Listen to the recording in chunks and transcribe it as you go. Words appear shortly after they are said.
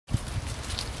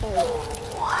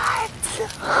What?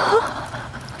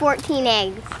 14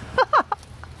 eggs.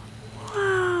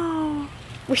 Wow.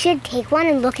 We should take one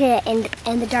and look at it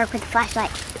in the dark with a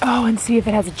flashlight. Oh, and see if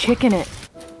it has a chick in it.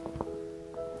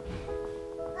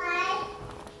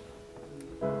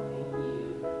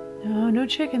 No, no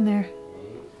chick in there.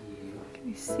 Can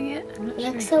you see it? I'm not It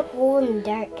looks sure. so old and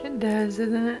dark. It does,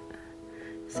 doesn't it?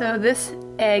 So this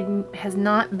egg has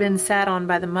not been sat on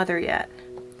by the mother yet.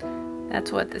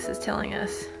 That's what this is telling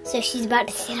us. So she's about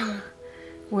to sit on it.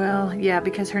 Well, yeah,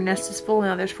 because her nest is full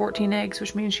now. There's 14 eggs,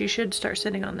 which means she should start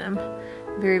sitting on them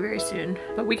very, very soon.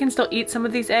 But we can still eat some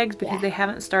of these eggs because they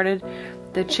haven't started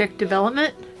the chick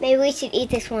development. Maybe we should eat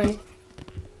this one.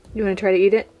 You want to try to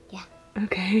eat it? Yeah.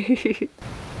 Okay.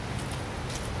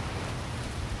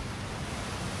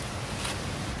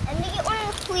 I'm gonna get one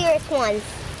of the clearest ones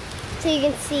so you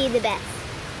can see the best.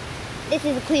 This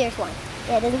is the clearest one.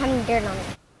 Yeah, it doesn't have any dirt on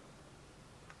it.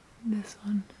 This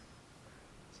one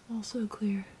is also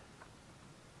clear.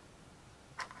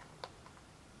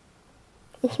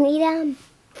 It's me down.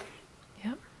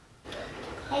 Yep.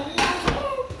 And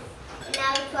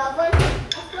now the 12 one,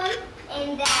 this one,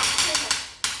 and that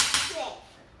 6.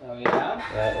 Oh yeah?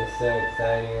 That is so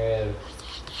exciting, Red.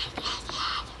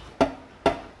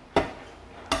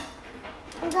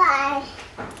 Bye.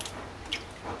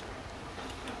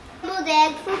 Scrambled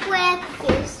eggs for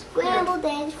breakfast, scrambled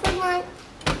eggs for lunch,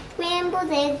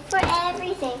 scrambled eggs for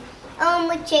everything.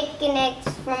 With chicken eggs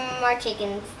from our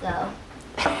chickens, though.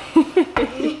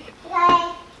 Bye.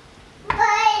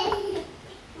 Bye.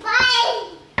 Bye.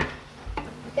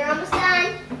 They're almost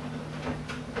done.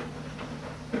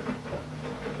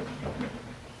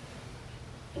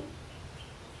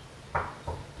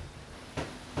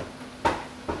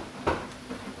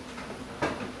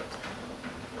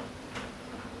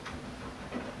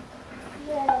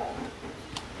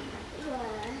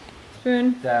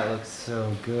 Spoon. That looks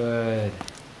so good.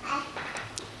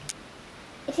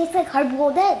 It tastes like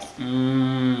hard-boiled eggs.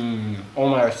 Mmm. Oh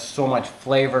my, there's so much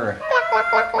flavor.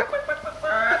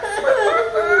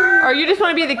 Or you just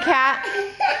want to be the cat?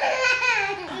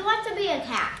 He wants to be a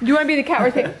cat. Do you want to be the cat where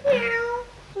it's like, Meow.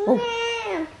 Oh.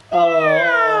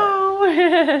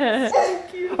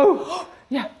 oh,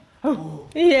 yeah. Oh,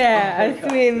 yeah,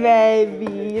 sweet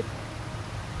baby.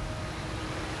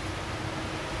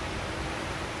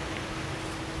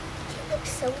 She looks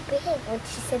so big when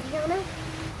she's sitting on it.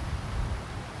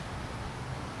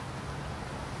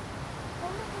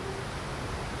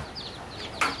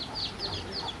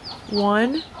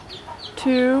 1,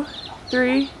 2,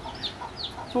 3,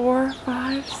 4,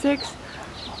 5, 6.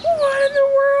 What in the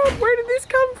world? Where did these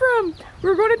come from? We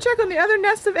were going to check on the other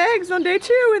nests of eggs on day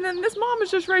 2, and then this mom is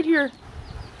just right here.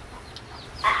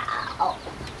 Ow.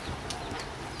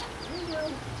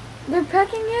 They're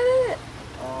pecking at it.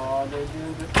 Oh, they're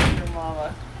doing this to your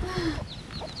mama.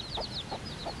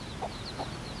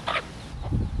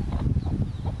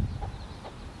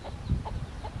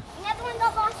 Another one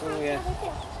got lost from Oh the yeah. other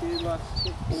two. 2 lost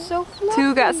chickens. So fluffy.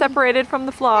 2 got separated from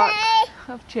the flock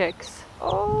Bye. of chicks.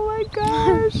 Oh my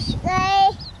gosh.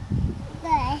 Bye.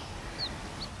 Bye.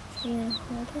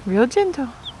 Real gentle.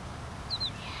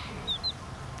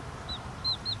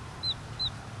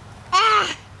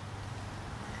 Ah.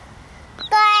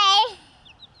 Bye.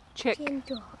 Chick.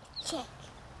 Gentle. Check.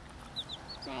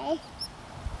 Bye.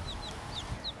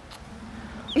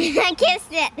 I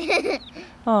kissed it.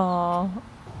 Aw.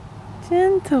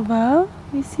 Gentle, Bob.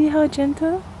 You see how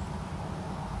gentle?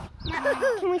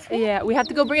 Can we swim? Yeah, we have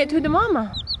to go bring it to the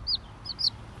mama.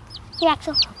 Here,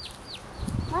 Axel.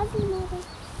 Love you, Mother.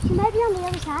 She might be on the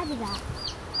other side of that.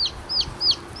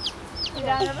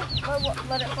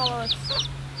 Let it follow us.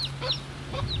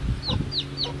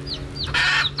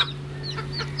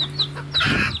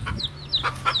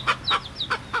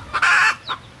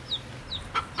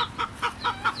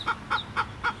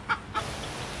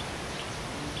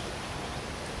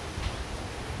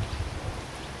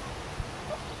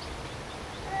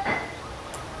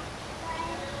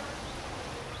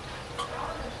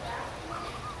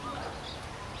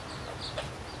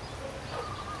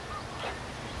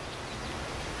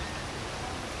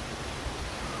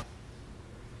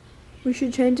 We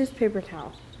should change this paper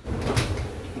towel.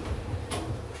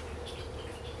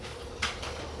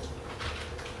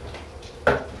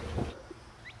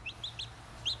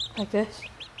 Like this.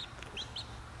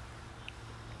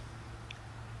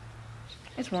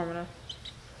 It's warm enough.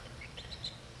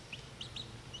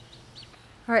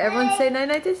 All right, everyone say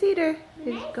night-night to Cedar.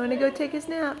 He's going to go take his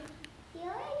nap. See you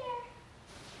later.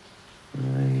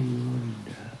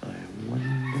 I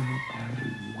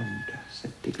wonder,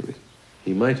 said Diggory.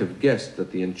 He might have guessed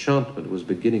that the enchantment was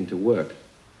beginning to work.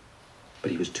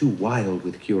 But he was too wild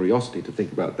with curiosity to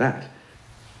think about that.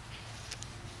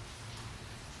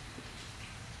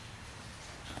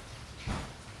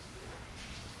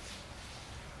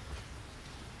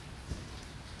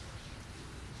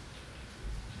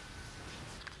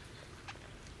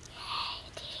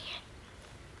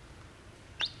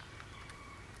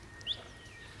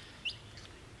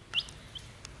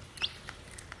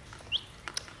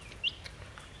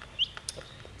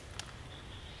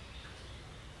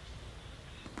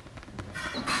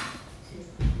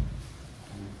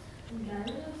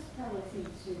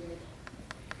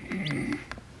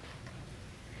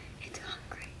 It's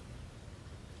hungry.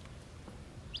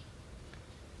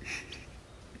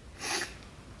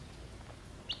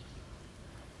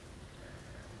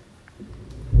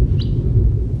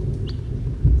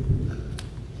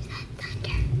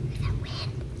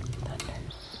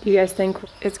 Do you guys think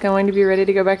it's going to be ready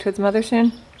to go back to its mother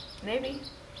soon? Maybe.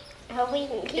 Hope we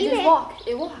can It keep just it. walked.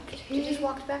 It walked. It just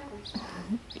walked backwards.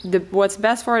 What's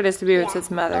best for it is to be with Yeah. its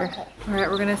mother. Okay. All right,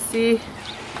 we're gonna see.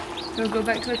 It'll go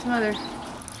back to its mother.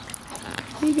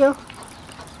 Here you go.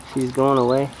 She's going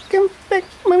away. Come back,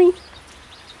 mommy.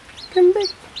 Come back.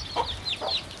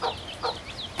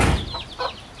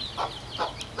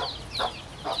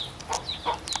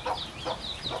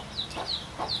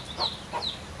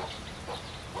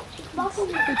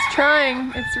 It's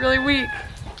trying. It's really weak.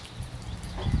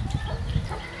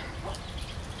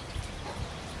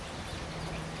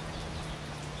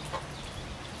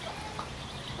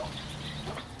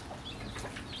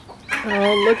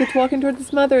 Oh, look, it's walking towards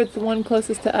its mother. It's the one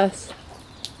closest to us.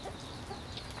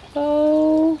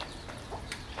 Oh.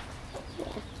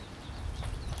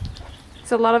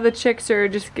 So a lot of the chicks are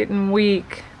just getting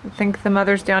weak. I think the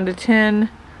mother's down to 10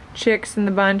 chicks in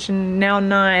the bunch and now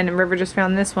 9, and River just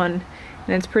found this one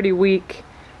and it's pretty weak.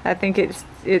 I think it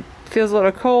feels a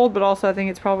little cold, but also I think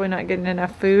it's probably not getting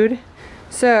enough food.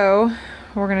 So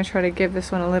we're gonna try to give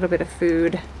this one a little bit of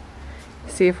food.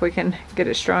 See if we can get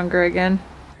it stronger again.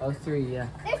 Oh, 3, yeah.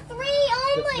 There's 3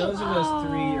 only. Those are those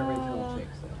 3 original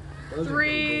chicks, though. Those are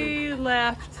pretty 3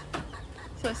 left.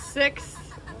 So 6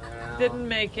 big. didn't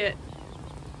make it.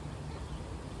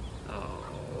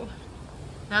 Oh.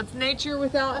 That's nature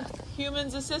without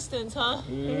humans' assistance, huh?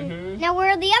 Mm-hmm. Now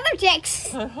where are the other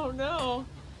chicks? I don't know.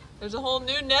 There's a whole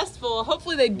new nest full.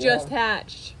 Hopefully they just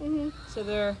hatched. So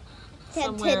they're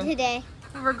somewhere. Today.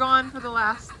 We were gone for the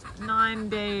last 9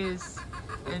 days.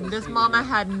 And this mama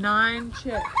had 9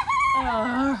 chicks.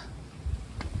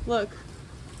 Look.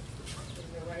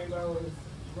 The rainbow is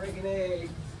breaking eggs.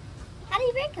 How do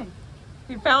you break them?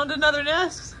 He found another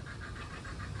nest.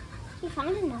 You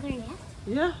found another nest?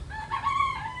 Yeah.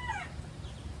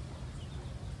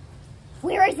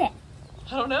 Where is it?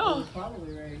 I don't know.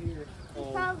 Probably right here.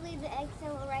 Probably the eggs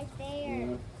that were right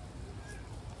there.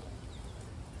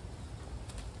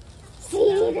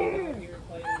 Cedar.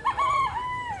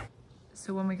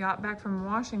 So when we got back from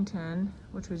Washington,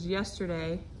 which was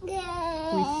yesterday, we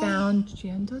Yeah. found,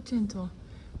 gentle,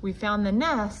 we found the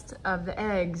nest of the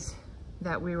eggs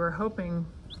that we were hoping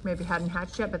maybe hadn't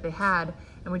hatched yet, but they had.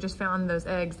 And we just found those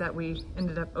eggs that we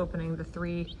ended up opening, the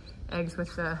 3 eggs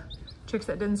with the chicks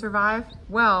that didn't survive.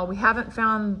 Well, we haven't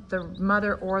found the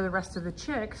mother or the rest of the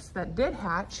chicks that did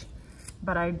hatch,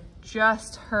 but I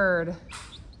just heard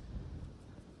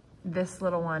this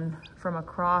little one from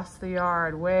across the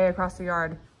yard, way across the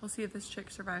yard. We'll see if this chick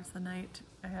survives the night.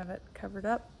 I have it covered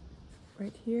up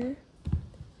right here,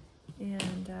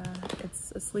 and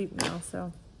it's asleep now,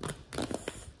 so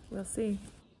we'll see.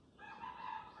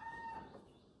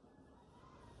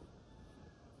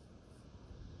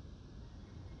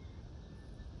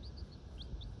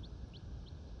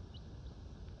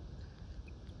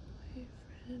 Hey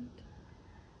friend,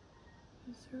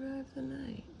 you survived the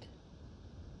night.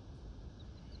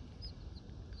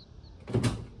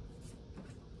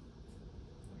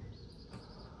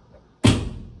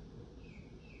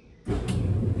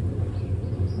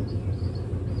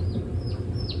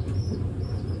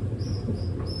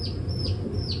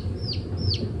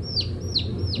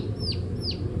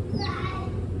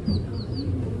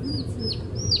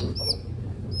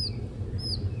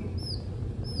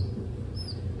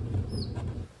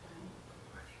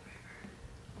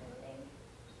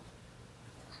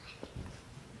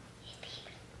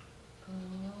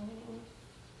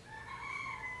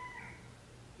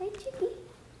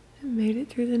 It made it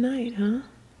through the night, huh?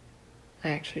 I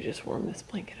actually just warmed this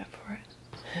blanket up for it.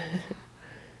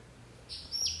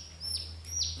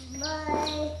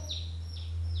 Bye.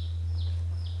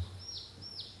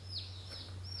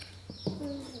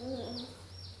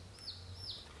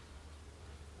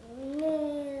 No.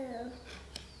 No.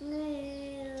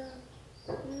 No.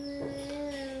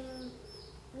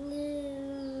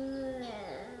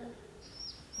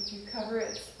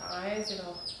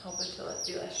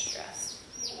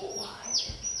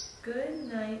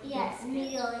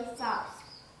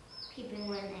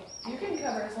 You can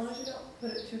cover as long as you don't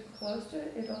put it too close to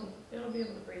it. It'll be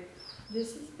able to breathe.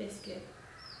 This is Biscuit.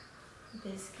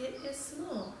 Biscuit is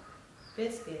small.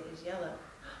 Biscuit is yellow.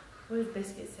 What does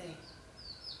Biscuit say?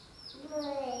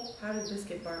 How does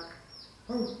Biscuit bark?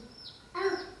 Oh.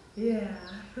 Yeah.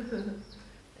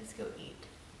 Let's go eat.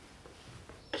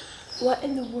 What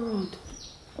in the world?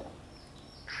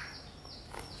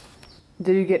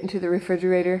 Did you get into the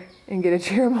refrigerator and get a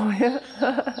cherimoya?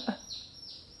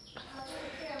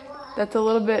 That's a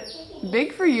little bit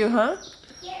big for you, huh?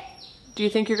 Do you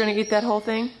think you're going to eat that whole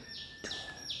thing?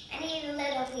 I need a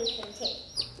little piece of too.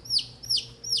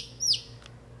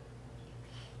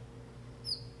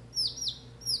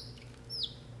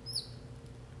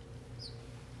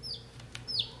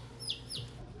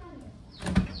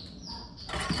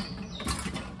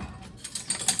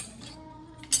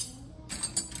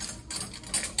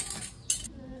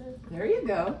 There you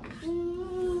go. A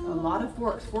lot of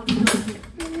forks. Forks.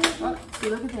 Oh, see,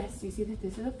 look at this. You see that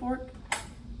this is a fork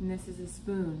and this is a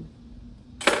spoon.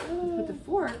 You put the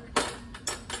fork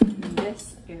in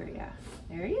this area.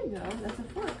 There you go. That's a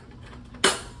fork.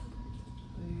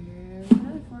 Where's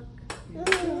another fork? Here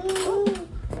we go. Oh,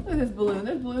 look at this balloon.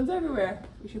 There's balloons everywhere.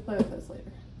 We should play with those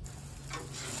later.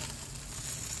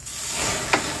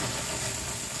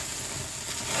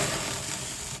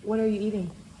 What are you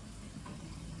eating?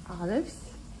 Olives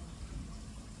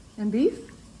and beef?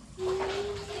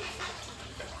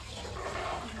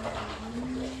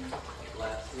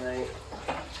 Last night,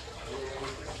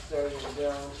 started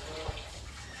down.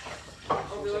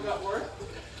 Oh, we look at work?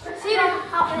 See, don't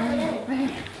pop my balloon.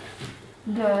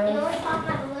 You Good. always pop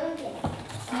my balloon again.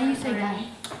 How do you say that?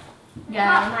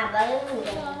 Pop my balloon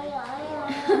again.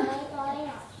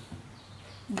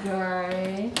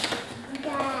 Gary.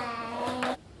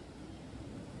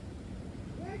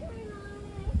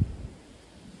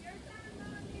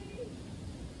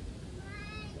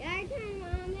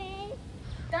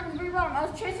 Down to the bottom. I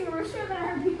was chasing a rooster, then I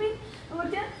heard peeping. I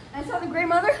looked in, and I saw the gray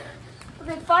mother with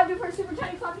like 5 different super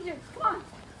tiny floppy chicks. Come on,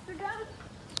 they're down.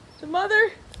 The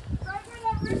mother. Right where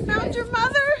that rooster We found your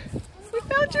mother. We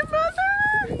found your mother.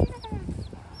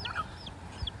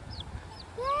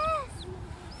 Yes.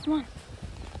 Come on.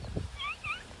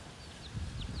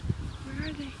 Where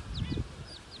are they?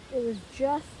 It was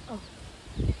just,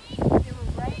 they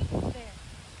were right there.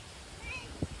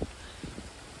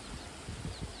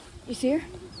 You see her?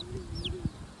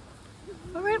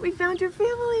 All right, we found your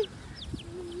family.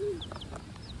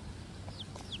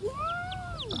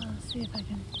 Let's see if I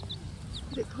can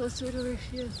get closer to where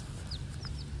she is.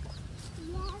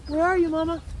 Where are you,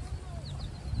 Mama?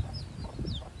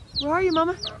 Where are you,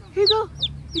 Mama? Here you go.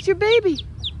 It's your baby.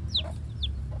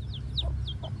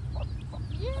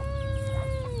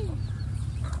 Yay!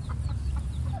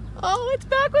 Oh, it's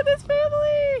back with its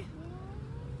family.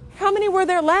 How many were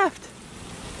there left?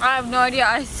 I have no idea.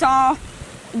 I saw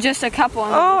just a couple.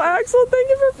 Oh, Axel, thank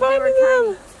you for finding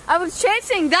them. I was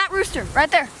chasing that rooster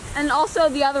right there, and also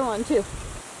the other one too.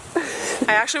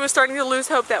 I actually was starting to lose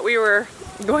hope that we were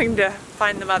going to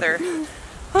find the mother.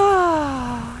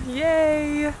 Ah,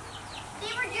 yay. They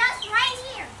were just right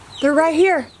here. They're right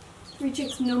here. 3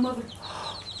 chicks, no mother.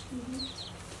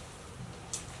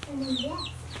 And then yes.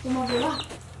 The mother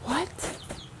left. What?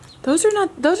 Those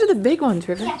are the big ones,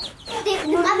 River. Yeah. The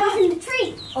mother's in the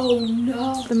tree. Oh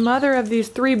no. The mother of these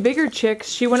 3 bigger chicks,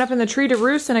 she went up in the tree to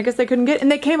roost, and I guess they couldn't get,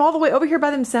 and they came all the way over here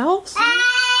by themselves? Hey!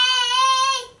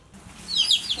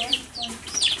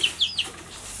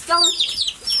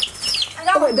 I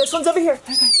got Oh wait, this one's over here.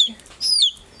 I got you.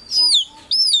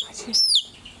 Got you.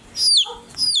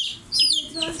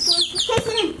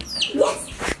 Yes.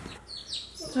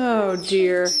 Oh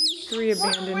dear. 3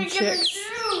 abandoned chicks.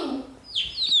 Oh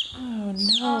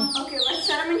no. Okay, let's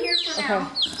set them in here for Okay.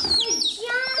 now. They're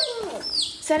giant.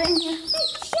 Set it in here. They're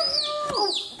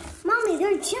giant. Mommy,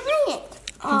 they're giant.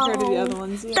 Compared to the other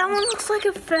ones, yeah. That one looks like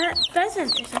a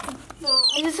pheasant or something.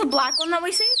 Is this a black one that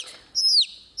we saved?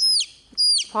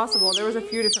 Possible. There was a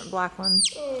few different black ones.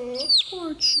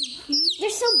 Poor chickie. They're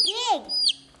so big.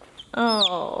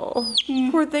 Oh,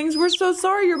 poor things. We're so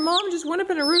sorry. Your mom just went up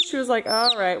in a roost. She was like,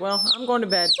 all right, well, I'm going to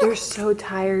bed. They're so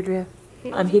tired, Riff.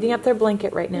 I'm heating up their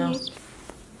blanket right now.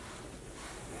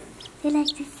 They like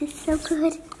this. It's so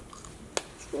good. It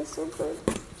smells so good.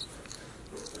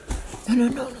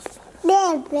 No.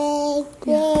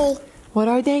 Baby. What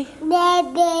are they?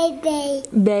 Baby.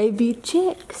 Baby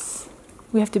chicks.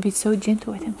 We have to be so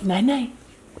gentle with them. Night-night.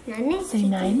 Night-night. Say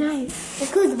night-night.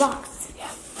 Let's close the box. Yeah,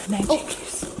 night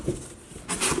chickies.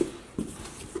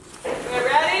 You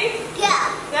ready?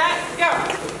 Yeah. Set, go.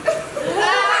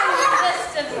 This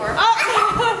stood for. Oh,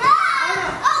 oh, oh,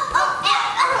 oh,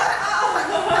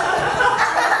 oh.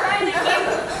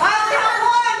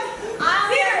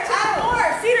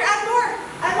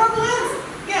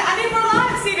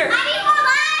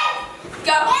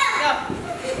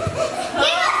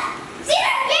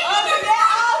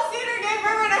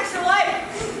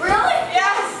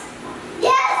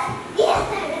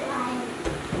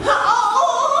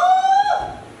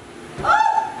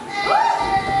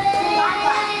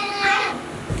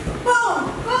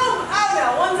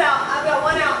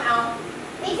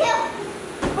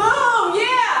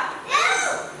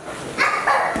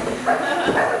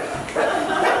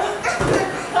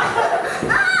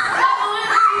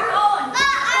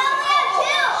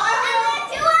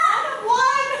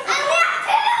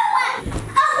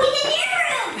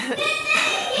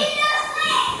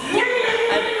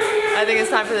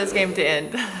 time for this game to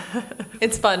end.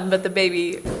 It's fun, but the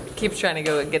baby keeps trying to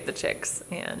go and get the chicks,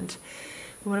 and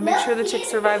we want to make sure the chicks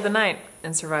survive the night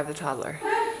and survive the toddler.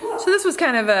 So this was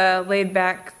kind of a laid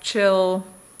back, chill,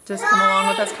 just come along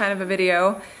with us kind of a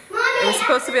video. It was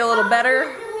supposed to be a little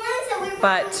better,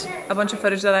 but a bunch of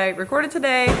footage that I recorded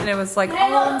today, and it was like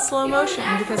all in slow motion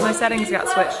because my settings got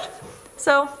switched.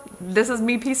 So this is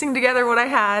me piecing together what I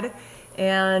had,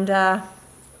 and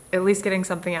at least getting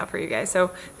something out for you guys.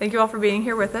 So thank you all for being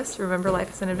here with us. Remember,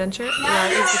 life is an adventure.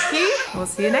 Love is the key. We'll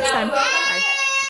see you next time.